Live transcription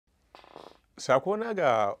Sakona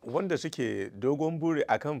ga wanda suke dogon buri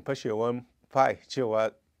akan fashewan pi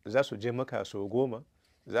cewa za su je maka sau 10,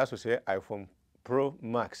 za su sayi iPhone Pro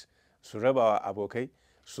Max su raba wa abokai,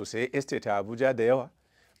 su sayi estate a Abuja da yawa.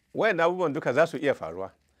 Wayan abubuwan duka za su iya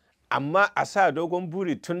faruwa. Amma a sa dogon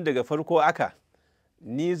buri tun daga farko aka,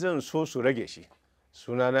 ni zan so su rage shi.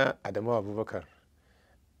 Sunana Adamu Abubakar.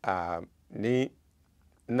 Ni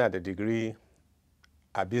ina da digiri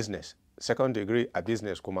a business, second degree a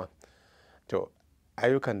business kuma. To,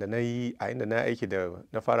 ayyukan da na yi a inda na aiki da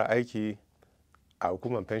na fara aiki a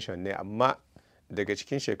hukumar pension ne, amma daga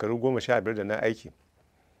cikin shekaru 15 da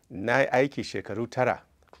na yi aiki shekaru 9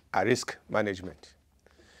 a risk management.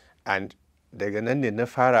 And daga nan ne na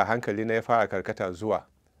fara hankali na ya fara karkata zuwa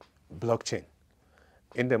blockchain,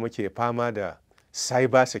 inda muke fama da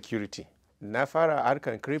cyber security. Na fara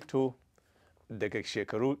harkan crypto daga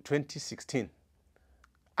shekaru 2016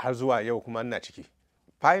 har zuwa yau kuma ina ciki.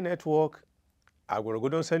 Pi network a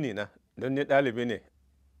gwargwadon sani na, don ni ɗalibi ne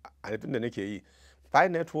a abin da nake yi. Pi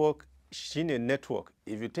network shine network.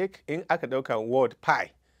 If you take in aka ɗauka word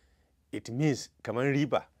pi, it means kamar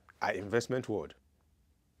riba a investment world.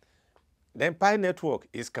 Then Pi network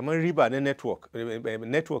is kamar riba na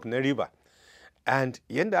network na riba. And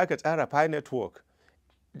yanda aka tsara Pi network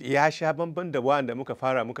ya sha bamban da wanda muka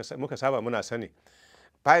saba muna sani.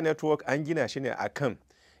 Pi network an gina shi ne akan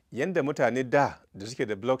yanda mutane da suke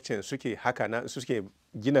da blockchain suke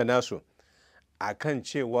gina nasu, akan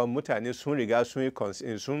cewa mutane sun riga sun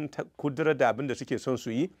kudura da abin da suke son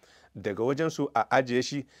su yi daga wajensu a ajiye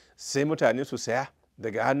shi, sai mutane su saya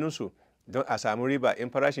daga hannunsu don a samu riba in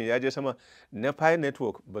farashin ya je sama. Na Pi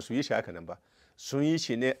network ba su yi shi haka nan ba. Sun yi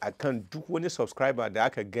shi ne akan duk wani subscriber da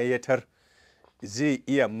aka gayyatar zai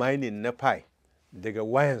iya mining na Pi daga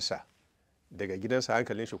wayansa, daga gidansa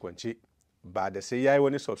hankalin shi kwance, ba da sai ya yi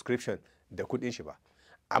wani subscription da kudin shi ba.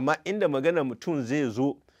 Amma inda magana mutum zai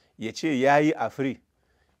zo ya ce ya yi a free,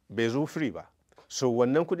 bai zo free ba. So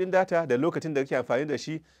wannan kudin data da lokacin da kake amfani da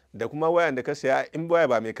shi da kuma wayan da ka saya, in waya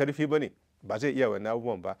ba mai karfi ba ne, ba zai iya wannan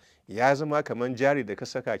abubuwan ba. Ya zama kamar jari da ka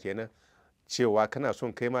saka kenan, cewa kana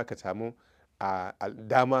son kai ma ka samu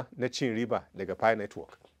dama na cin riba daga Pi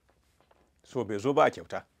network. So bai zo ba a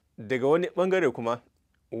kyauta. Daga wani bangare kuma,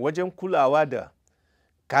 wajen kulawa da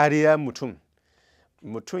kariya mutum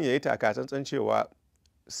ya yi takatsantsan cewa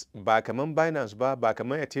ba kaman Binance ba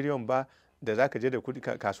kaman Ethereum ba, da za ka je da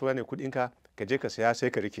kasuwa ne kudinka ka je ka saya sai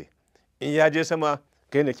ka rike. In ya je sama,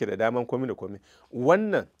 kai ne ke da daman komi da komi.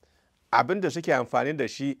 Wannan abin da suke amfani da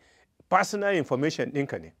shi personal information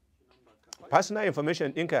ɗinka ne. Personal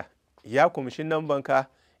information ɗinka ya kumshi nambanka,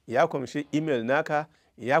 ya kumshi email naka,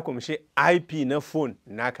 ya kumshi IP na phone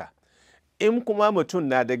naka. In kuma mutum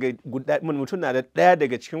na da ɗaya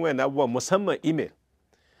daga cikin wayan abubuwan, musamman email,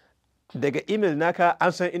 daga email naka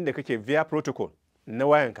an san inda kake via protocol na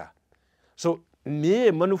wayanka. So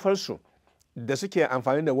meye manufarsu da suke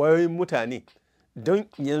amfani da wayoyin mutane? Don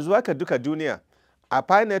yanzu haka duka duniya a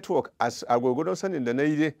Pi network a gwargwadon sanin da na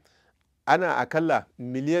yi dai, ana akalla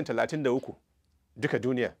miliyan 33 duka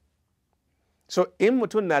duniya. So in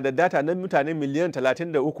mutum na da data na mutane miliyan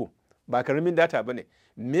 33, ba karamin data ba ne.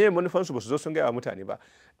 Me manufansu ba su zo sun gaya wa mutane ba.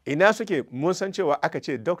 Ina suke? Mun san cewa aka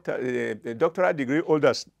ce doctoral degree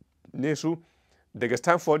holders ne su daga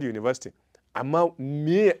Stanford University. Amma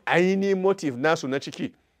me ainihin motive nasu na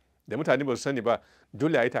ciki da mutane ba su sani ba?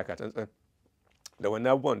 Dole a yi takatsantsan da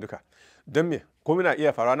wannan abubuwan duka. Don me? Komi na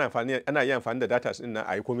iya faruwa, ana iya amfani da data din nan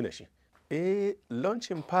a yi komi da shi.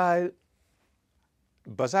 Launching Pi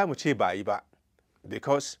ba za mu ce ba yi ba,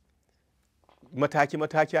 because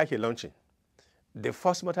mataki-mataki ake launching. The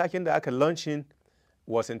first matakin da aka launching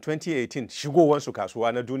was in 2018, shigowansu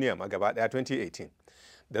kasuwa na duniya ma gaba daya 2018.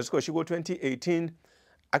 Da suka shigo 2018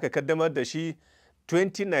 aka kaddamar da shi.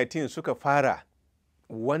 2019 suka fara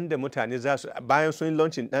wanda mutane za su, bayan sun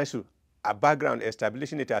launching ɗansu a background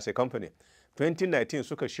establishing it as a company, 2019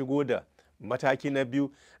 suka shigo da mataki na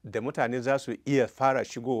biyu da mutane za su iya fara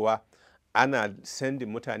shigowa. Ana sending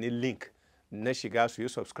mutane link na shiga su yi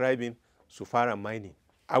subscribing, su fara mining.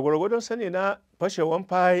 A gwargwadon sani na, fashewan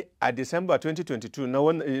Pi a December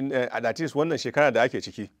 2022 wannan shekara da ake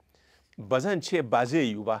ciki, ba zan ce ba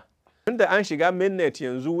zai yiwu ba. Tunda an shiga mainnet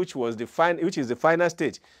yanzu, which is the final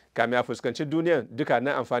stage, kamin a fuskanci duniya duka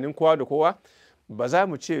na amfanin kowa da kowa, ba za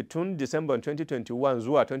mu ce tun December 2021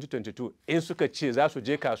 zuwa 2022 in suka ce za su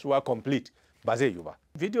je kasuwa complete, ba zai yiwu ba.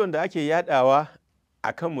 Bidiyon da ake yadawa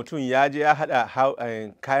akan mutum ya je ya hada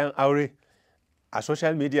kayan aure a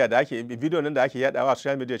social media, bidiyon nan da ake yadawa a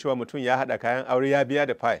social media cewa mutum ya hada kayan aure ya biya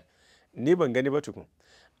da Pi, ni ban gani ba tukun.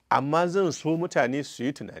 Amma zan so mutane su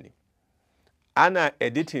yi tunani. Ana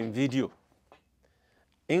editing video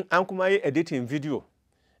in an kuma yi editing video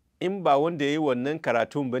in ba wanda ya yi wannan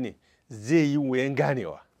karatun ba ne zai yi wuyan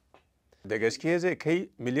ganewa. Da gaske zai kai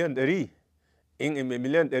miliyan 100 in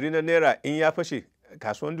miliyan 100 na naira in ya fashe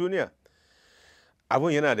kasuwan duniya.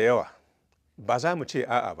 Abun yana da yawa. Ba za mu ce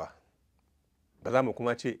a'a ba, ba za mu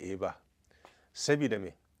kuma ce ba, sabida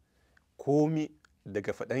me komi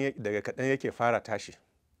daga kaɗan yake fara tashi.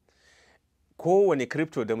 Kowane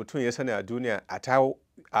crypto da mutum ya sani a duniya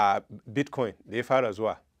a bitcoin da ya fara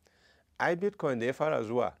zuwa, bitcoin da ya fara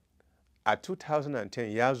zuwa a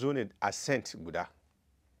 2010 ya zo ne a cent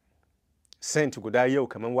guda yau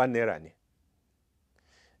kamar 1 naira ne.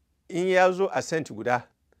 In ya zo a cent guda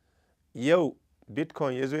yau,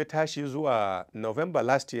 bitcoin ya zo ya tashi zuwa November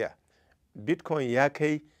last year, bitcoin ya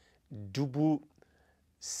kai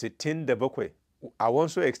 67,000 a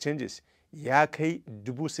wasu exchanges ya kai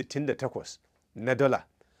 68,000 na dollar.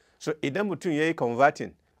 So idan mutum ya yi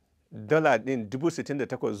converting dollar din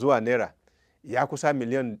 68,000 zuwa naira ya kusa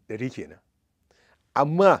miliyan 100 kenan.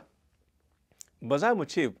 Amma ba za mu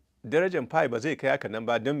ce darajar pi ba zai kai haka nan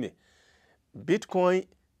ba, don me bitcoin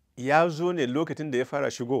ya zo ne lokacin da ya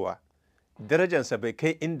fara shigowa, darajarsa bai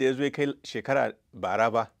kai inda ya zo ya kai shekara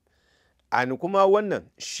bara ba. Ani kuma wannan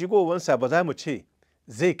shigowansa ba za mu ce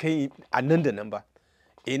zai kai a nan da nan ba.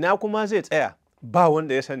 Ina kuma zai tsaya ba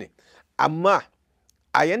wanda ya sani. Amma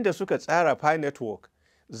a yanda suka tsara pi network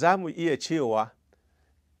za mu iya cewa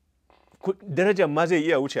darajar ma zai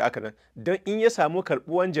iya wuce haka nan, don in ya samu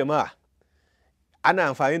karɓuwan jama'a ana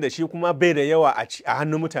amfani da shi kuma bai da yawa a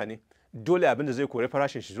hannun mutane, dole abin da zai kore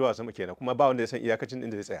farashin shi zuwa sama kenan, kuma ba wanda ya san iyakacin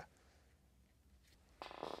inda zai tsaya.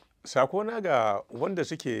 Sakona ga wanda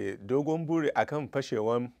suke dogon buri akan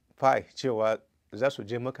fashewan pi cewa za su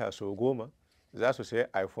je maka sau 10, za su sayi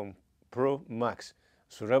iPhone Pro Max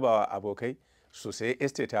su raba wa abokai, su sayi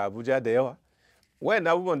estate a Abuja da yawa, wayan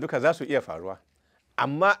abubuwan duka za su iya faruwa.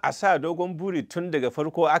 Amma a sa dogon buri tun daga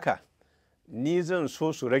farko aka, ni zan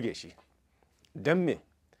so su rage shi. Don me?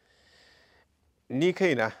 Ni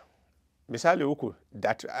kaina misali uku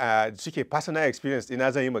da suke personal experience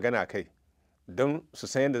ina zan yi magana a kai don su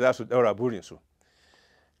san yadda za su daura burinsu.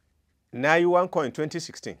 Na yi OneCoin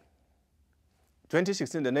 2016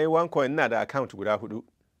 da na yi OneCoin ina da account guda 4.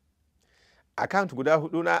 Account guda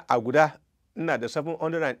 4 na a guda ina da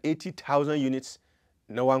 780,000 units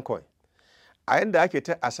na OneCoin. A yanda ake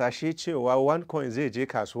ta asashe cewa OneCoin zai je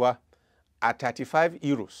kasuwa a 35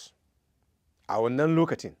 euros a wannan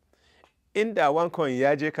lokacin. Inda OneCoin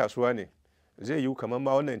ya je kasuwa ne zai yi kamar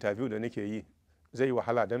ma wannan interview da nake yi zai yi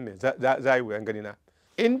wahala, don me za yi wuyan ganina.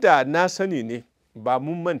 Inda na sani ne ba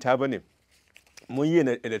mun manta ba ne mun yi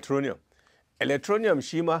na electronium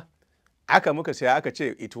shi ma aka muka saya, aka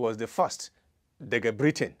ce it was the first daga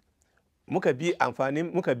Britain. Muka bi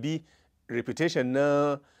reputation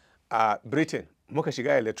na Britain muka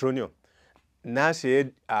shiga electronium. Na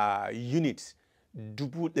saye units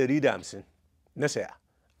 150,000 na saya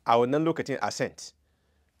a wannan lokacin a cent.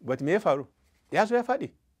 But me ya faru? Ya zo ya faɗi,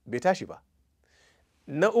 bai tashi ba.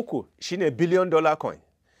 Na uku shine $1 billion coin.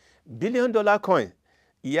 $1 billion coin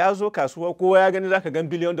ya zo kasuwa, kowa ya gani, zaka gan $1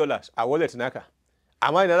 billion a wallet naka,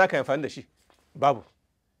 amma idan zaka amfani da shi babu,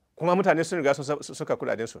 kuma mutane sun riga suka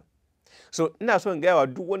kudaden su. So ina so in gaya wa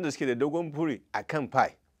duk wanda suke da dogon buri akan pi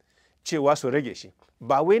cewa su rage shi.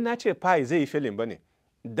 Ba wai na ce pi zai yi failing bane,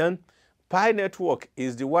 dan pi network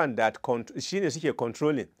is the one that shine suke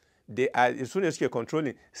controlling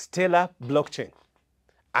Stellar blockchain.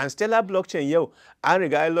 And Stellar blockchain yau an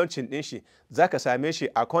riga launching din shi, zaka same shi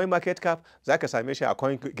a CoinMarketCap, zaka same shi a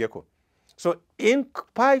CoinGecko. So in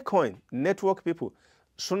PiCoin network people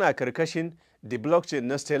suna karkashin the blockchain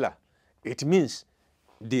na Stellar, it means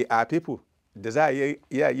they are people da za a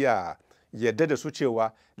iya yadda da su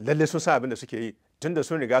cewa lalle sun sa abin da suke yi, tunda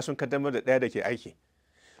sun riga sun kaddamar da ɗaya da ke aiki.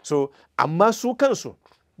 So amma su kansu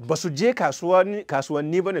ba su je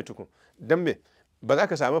kasuwanni ba ne tukun. Don me ba za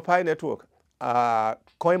ka samu pi network a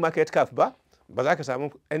CoinMarketCap ba, ba za ka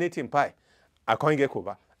samu anything pi a CoinGecko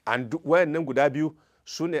ba. And wayannan guda biyu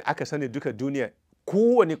su ne aka sani duka duniya.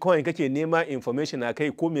 Kowane coin kake nema information a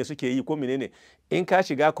kai, ko me suke yi ko menene, in ka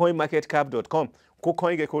shiga coinmarketcap.com ko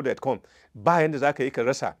coingecko.com ba yanda za ka yi ka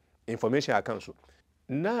rasa information a kansu.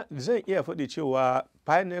 Zan iya faɗi cewa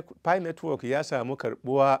pi network ya samu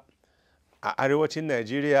karɓuwa a arewacin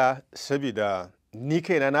Najeriya saboda ni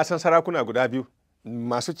kaina na san sarakuna guda biyu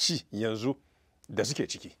masu ci yanzu da suke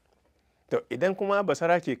ciki. To idan kuma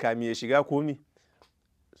basarake kami ya shiga komi,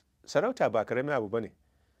 sarauta ba karamin abu bane,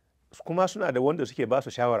 kuma suna da wanda suke ba su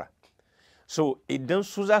shawara. So idan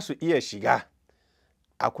su za su iya shiga,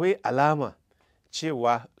 akwai alama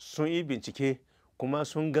cewa sun yi bincike kuma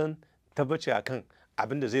sun gan tabbaci akan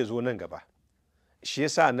abin da zai zo nan gaba. shi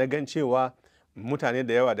yasa na gan cewa mutane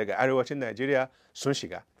da yawa daga arewacin Najeriya sun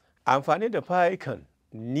shiga amfani da kan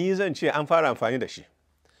ni zan ce an fara amfani da shi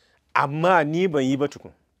amma ni ban yi ba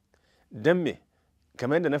tukun. Don me?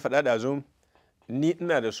 Kamar yadda na faɗa ɗazu, ni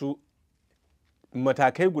ina da su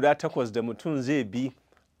matakai guda 8 da mutum zai bi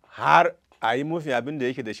har a yi mafi abin da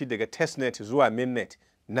yake da shi daga testnet zuwa mainnet.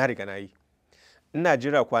 Na riga na yi, ina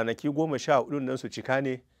jira kwanaki 14 nan su cika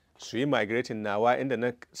ne su yi migrating nawa inda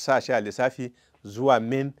na sa shi a lissafi zuwa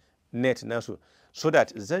mainnet nasu, so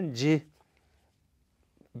that zan je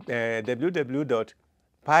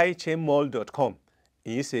www.pychainmall.com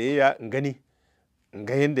in yi sayayya in gani in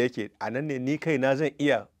ga yadda yake. A nan ne ni kaina zan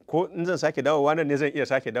iya, ko in zan sake dawowa nan ne zan iya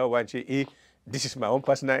sake dawowa in ce this is my own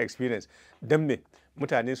personal experience. Don me?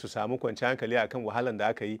 Mutane su samu kwanciyar hankali akan wahalan da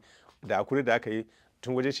aka yi da hakuri da aka yi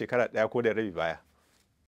tun wajen shekara 1 ko da rabi baya.